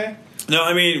it through NA? No,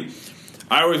 I mean,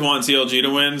 I always want CLG to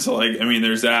win. So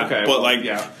there's that. Okay,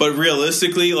 but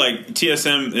realistically,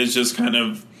 TSM is just kind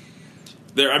of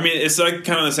there. I mean, it's kind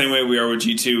of the same way we are with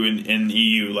G2 and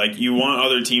EU. You want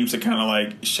other teams to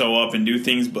kind of show up and do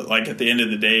things, but at the end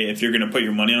of the day, if you're going to put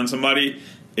your money on somebody,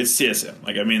 it's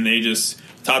TSM. They just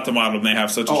top to bottom, they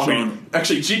have such a strong.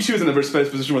 Actually, G2 is in a very special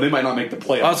position where they might not make the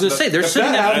playoffs. I was going to say they're sitting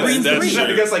at 3-3.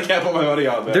 I guess I can't put my money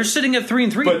on that. They're sitting at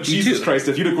 3-3. But Jesus Christ,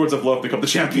 if Unicorns of Love become the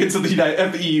champions of the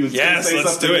EU, yes,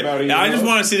 let's do it. I just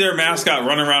want to see their mascot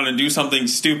run around and do something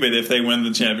stupid if they win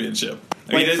the championship.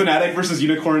 Fnatic versus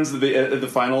Unicorns at the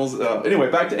finals. Anyway,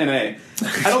 back to NA.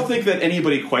 I don't think that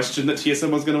anybody questioned that TSM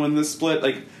was going to win this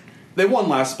split. They won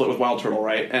last split with Wild Turtle,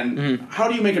 right? And how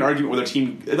do you make an argument with a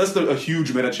team unless a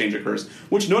huge meta change occurs?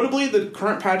 Which notably, the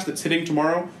current patch that's hitting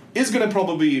tomorrow is going to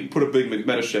probably put a big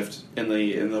meta shift in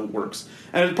the works,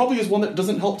 and it probably is one that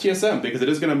doesn't help TSM because it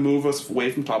is going to move us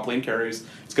away from top lane carries.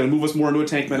 It's going to move us more into a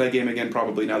tank meta game again,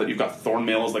 probably now that you've got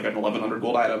Thornmail as an 1100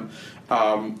 gold item.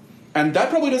 And that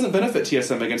probably doesn't benefit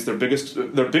TSM against their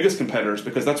biggest competitors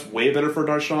because that's way better for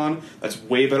Darshan. That's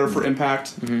way better for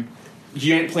Impact.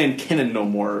 You ain't playing Kennen no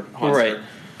more, Hanser. Right.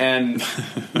 And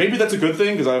maybe that's a good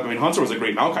thing because Hanser was a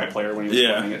great Maokai player when he was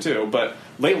playing it too. But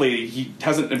lately he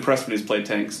hasn't impressed when he's played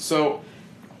tanks. So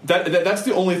that's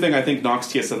the only thing I think knocks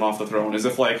TSM off the throne is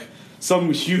if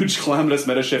some huge calamitous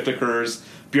meta shift occurs,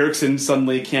 Bjergsen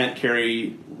suddenly can't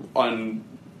carry on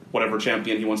whatever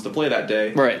champion he wants to play that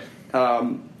day. Right.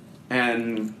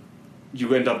 And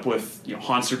you end up with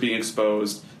Hanser being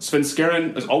exposed.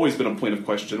 Svenskeren has always been a point of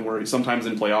question where sometimes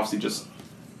in playoffs he just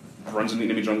runs into the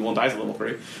enemy jungle and dies a little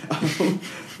free.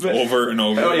 Over and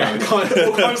over. Oh yeah,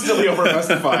 constantly over best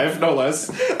of 5, no less.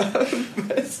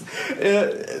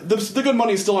 The good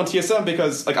money is still on TSM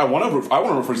because I want to root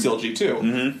for CLG too.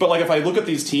 Mm-hmm. But if I look at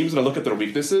these teams and I look at their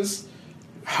weaknesses,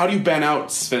 how do you ban out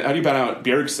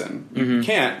Bjergsen? Mm-hmm. You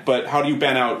can't. But how do you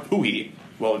ban out Huhi?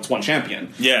 Well, it's one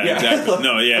champion. Yeah. Exactly.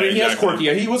 No, yeah. He has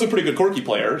Corki. He was a pretty good Corki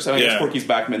player, so I guess Corki's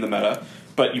back in the meta.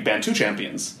 But you ban 2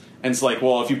 champions. And it's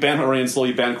if you ban Horian Soul,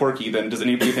 you ban Corki, then does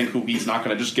anybody think Huhi's not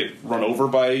going to just get run over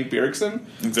by Bjergsen?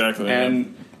 Exactly.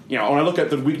 And, when I look at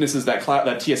the weaknesses that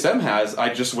TSM has,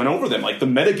 I just went over them. The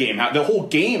meta game, the whole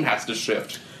game has to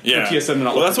shift. Yeah. TSM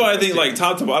that's why I think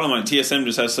top to bottom line, TSM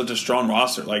just has such a strong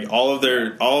roster. All of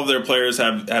their players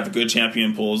have good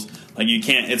champion pools. You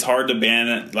can't. It's hard to ban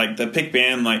it. The pick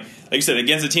ban like you said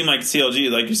against a team like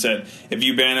CLG. Like you said, if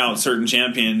you ban out certain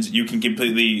champions, you can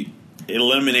completely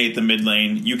eliminate the mid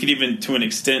lane. You could even, to an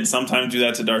extent, sometimes do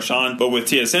that to Darshan. But with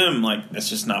TSM, that's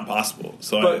just not possible.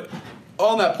 So,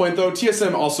 on that point though,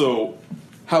 TSM also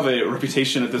have a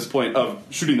reputation at this point of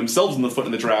shooting themselves in the foot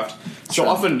in the draft. So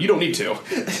often you don't need to.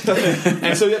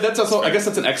 And so that's also, I guess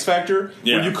that's an X factor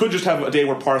where you could just have a day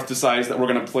where Parth decides that we're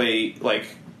going to play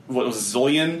what was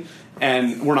Zillion,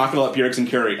 and we're not going to let Bjergsen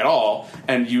carry at all.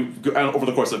 And over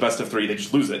the course of the best of 3, they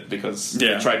just lose it because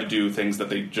they tried to do things that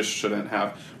they just shouldn't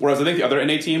have. Whereas I think the other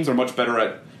NA teams are much better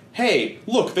at hey,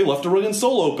 look, they left Aurelion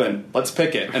Sol open. Let's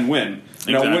pick it and win.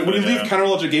 You know, Exactly, when you leave yeah. Counter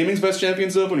Logic Gaming's best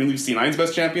champions open, when you leave C9's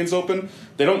best champions open,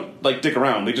 they don't like dick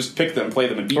around. They just pick them, play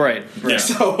them, and beat Right. them. Yeah.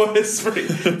 So it's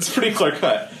pretty clear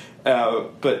cut.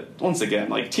 But once again,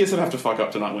 like TSM have to fuck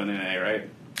up to not win NA, right?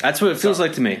 That's what it feels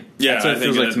like to me. Yeah, That's what I it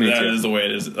feels think like to me that too. is the way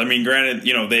it is. I mean, granted,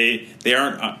 you know, they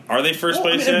aren't. Are they first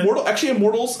place yet?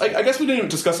 Immortals. I guess we didn't even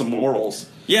discuss Immortals.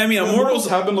 Yeah, I mean, Immortals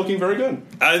have been looking very good.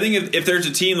 I think if there's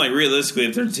a team, like realistically,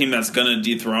 if there's a team that's going to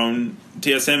dethrone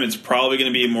TSM, it's probably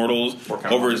going to be Immortals Or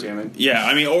Counter over. Logic Gaming. Yeah,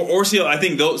 I mean, or CL. I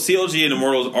think CLG and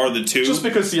Immortals are the two. Just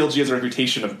because CLG has a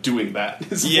reputation of doing that.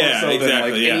 It's more Yeah, so than,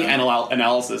 exactly, like, yeah. any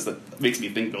analysis that makes me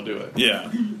think they'll do it.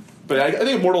 Yeah, But I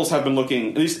think Immortals have been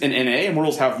looking, at least in NA,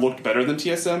 Immortals have looked better than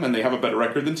TSM, and they have a better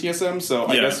record than TSM. So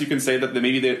I Yeah. guess you can say that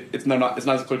it's not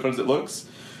as clear cut as it looks.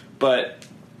 But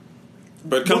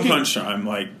but come Looking- crunch time,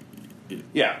 like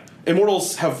yeah,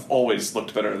 Immortals have always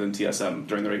looked better than TSM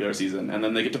during the regular season, and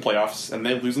then they get to playoffs and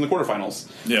they lose in the quarterfinals.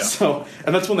 Yeah. So,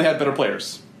 and that's when they had better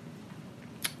players.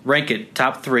 Rank it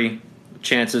top 3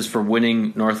 chances for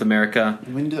winning North America.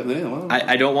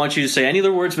 I don't want you to say any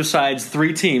other words besides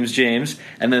 3 teams, James,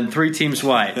 and then 3 teams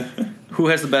wide. Who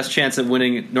has the best chance at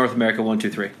winning North America 1, 2,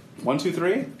 3? 1, 2,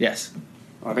 3. Yes.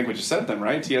 I think we just said them,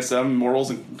 right? TSM, Immortals,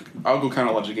 and I'll go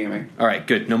Counter Logic Gaming. All right,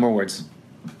 good. No more words.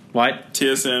 White.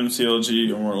 TSM, CLG,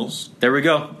 Immortals. There we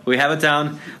go. We have it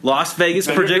down. Las Vegas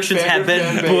predictions have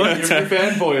been booked. Your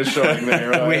fanboy is showing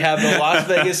there. We have the Las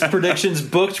Vegas predictions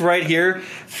booked right here.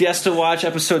 Fiesta Watch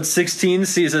episode 16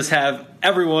 sees us have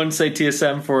everyone say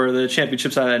TSM for the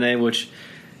championships out of NA, which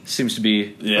seems to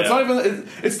be... Yeah, It's not even.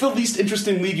 It's the least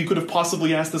interesting league you could have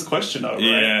possibly asked this question of. Right?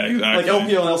 Yeah, exactly. Like LPL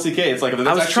and LCK, it's like that's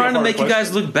I was actually trying a to hard make you question.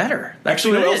 guys look better. That's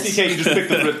Actually, what no, it is. LCK, you just pick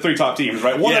the 3 top teams,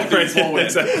 right? One of these will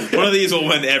win. One of these will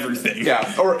win everything.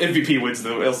 Yeah, or MVP wins the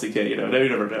LCK. You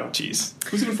never know. Jeez.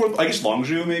 Who's even fourth? I guess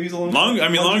Longzhu maybe is a little.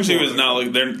 Longzhu is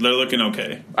not. They're looking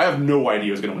okay. I have no idea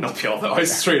who's going to win LPL though. I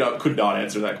straight up could not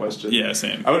answer that question. Yeah,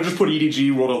 same. I would just put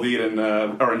EDG, World Elite, and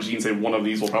RNG and say one of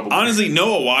these will probably. Honestly,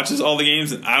 Noah watches all the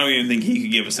games, and I don't even think he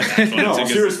could give us an actual no, answer.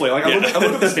 'cause- seriously. Like yeah. I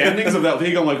look at the standings of that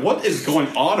league. I'm like, what is going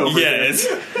on over Yeah,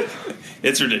 here?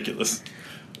 it's ridiculous.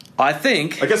 I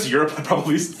think... I guess Europe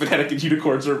probably Fnatic and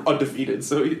Unicorns are undefeated.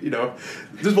 So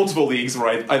there's multiple leagues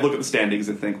where I look at the standings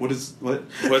and think, What's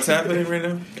happening right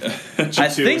now? I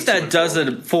think that does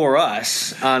it for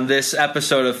us on this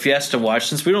episode of Fiesta Watch.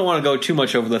 Since we don't want to go too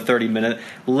much over the 30-minute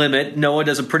limit, Noah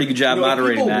does a pretty good job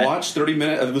moderating if people that. watch 30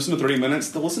 minutes, listen to 30 minutes,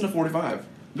 they'll listen to 45.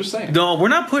 I'm just saying. No, we're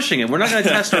not pushing it. We're not going to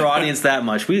test our audience that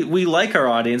much. We like our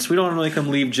audience. We don't want to make them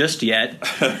leave just yet.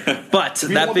 But If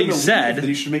you that want being them to leave, said, then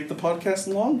you should make the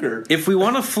podcast longer. if we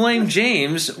want to flame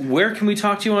James, where can we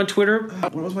talk to you on Twitter?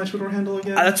 What was my Twitter handle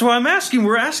again? That's what I'm asking.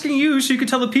 We're asking you so you can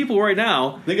tell the people right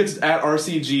now. I think it's at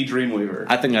RCG Dreamweaver.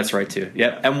 I think that's right too.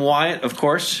 Yep. And Wyatt, of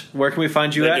course. Where can we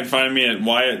find you They at? can find me at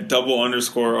Wyatt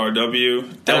 _RW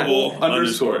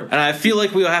 __. And I feel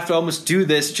like we'll have to almost do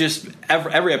this just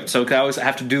every episode because I always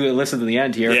have to do it. Listen to the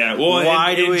end here. Yeah, well,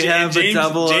 why do we and have James, a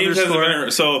double James has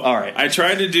underscore? so, all right, I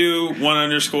tried to do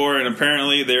 1_, and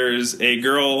apparently there's a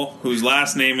girl whose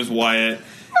last name is Wyatt,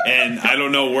 and I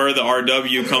don't know where the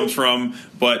RW comes from,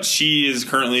 but she is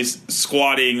currently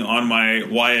squatting on my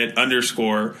Wyatt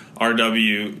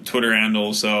 _RW Twitter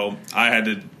handle, so I had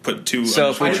to put 2. So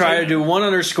if we try to do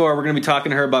 1_, we're going to be talking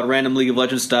to her about random League of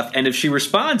Legends stuff, and if she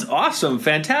responds, awesome,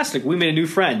 fantastic, we made a new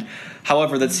friend.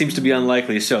 However, that seems to be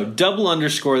unlikely. So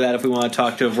double_ that if we want to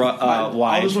talk to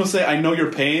why. I just want to say I know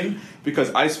your pain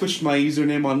because I switched my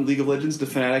username on League of Legends to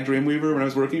Fnatic Dreamweaver when I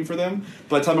was working for them.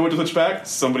 By the time I went to switch back,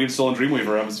 somebody had stolen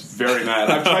Dreamweaver. I was very mad.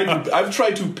 I've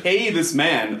tried to pay this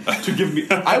man to give me.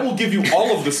 I will give you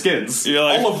all of the skins, You're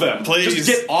like, all of them. please. Just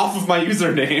get off of my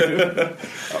username.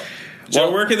 Joe,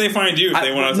 where can they find you if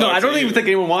they want to talk No, I don't to you? even think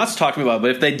anyone wants to talk to me about it,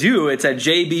 but if they do, it's at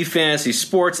JB Fantasy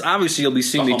Sports. Obviously, you'll be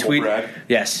seeing me humble tweet. brag.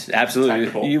 Yes, absolutely.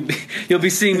 Tactical. You'll be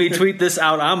seeing me tweet this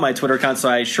out on my Twitter account, so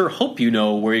I sure hope you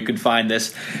know where you can find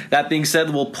this. That being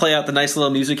said, we'll play out the nice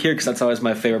little music here because that's always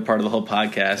my favorite part of the whole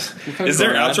podcast. Is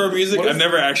there going on? outro music? What is- I've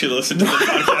never actually listened to the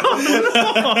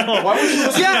podcast. Why would you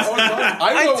listen Yes! to that?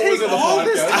 I know I it was take in the all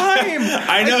this podcast. time.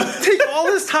 I know. I take all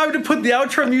this time to put the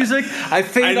outro music. I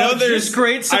fade I know out there's just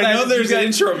great. So I know that there's you guys-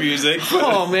 intro music. But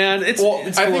Oh man, it's Well,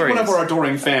 it's I think glorious. one of our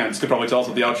adoring fans could probably tell us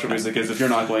what the outro music is if you're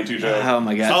not going to, Joe. Oh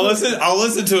my god. I'll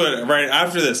listen to it right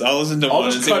after this. I'll listen to I'll one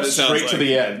and just see what cut it sounds straight like. to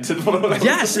the end.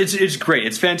 Yes, it's great.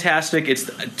 It's fantastic. It's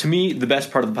to me the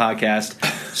best part of the podcast.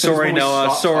 Sorry when we Noah,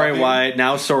 stop sorry talking. Wyatt,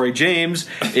 now sorry James.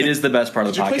 It is the best part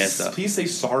of the Could you podcast though. please say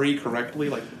sorry correctly,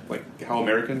 like how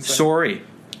Americans say? Sorry.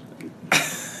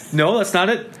 No, that's not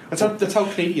it. That's how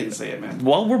Canadians say it, man.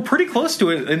 Well, we're pretty close to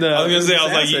it. I was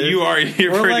like,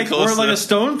 you're pretty close. We're like a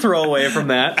stone throw away from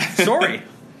that. Sorry.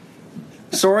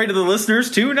 Sorry to the listeners,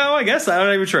 too, now, I guess. I'm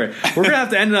not even sure. We're going to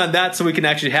have to end it on that so we can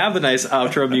actually have the nice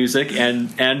outro music,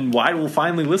 and Wyatt will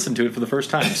finally listen to it for the first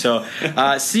time. So,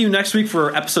 see you next week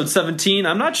for episode 17.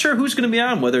 I'm not sure who's going to be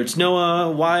on, whether it's Noah,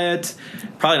 Wyatt,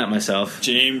 probably not myself.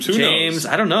 James, who knows?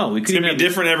 I don't know. It's going to be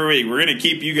different every week. We're going to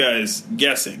keep you guys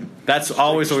guessing. That's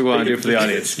always what we want to do for the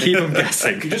audience. Keep them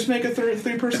guessing. You just make a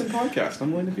three-person podcast.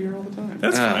 I'm willing to be here all the time.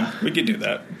 That's fine. We could do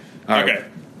that. Okay. Right.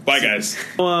 Bye, guys.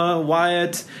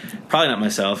 Wyatt, probably not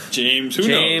myself. James, who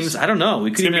knows? I don't know.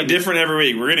 It's going to be different every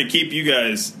week. We're going to keep you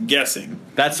guys guessing.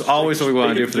 That's always what we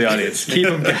want to do for the audience. Keep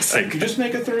them guessing. You just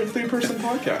make a three-person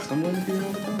podcast. I'm willing to be here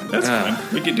all the time. That's fine.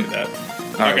 We could do that.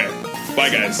 Okay. Bye,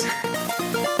 guys.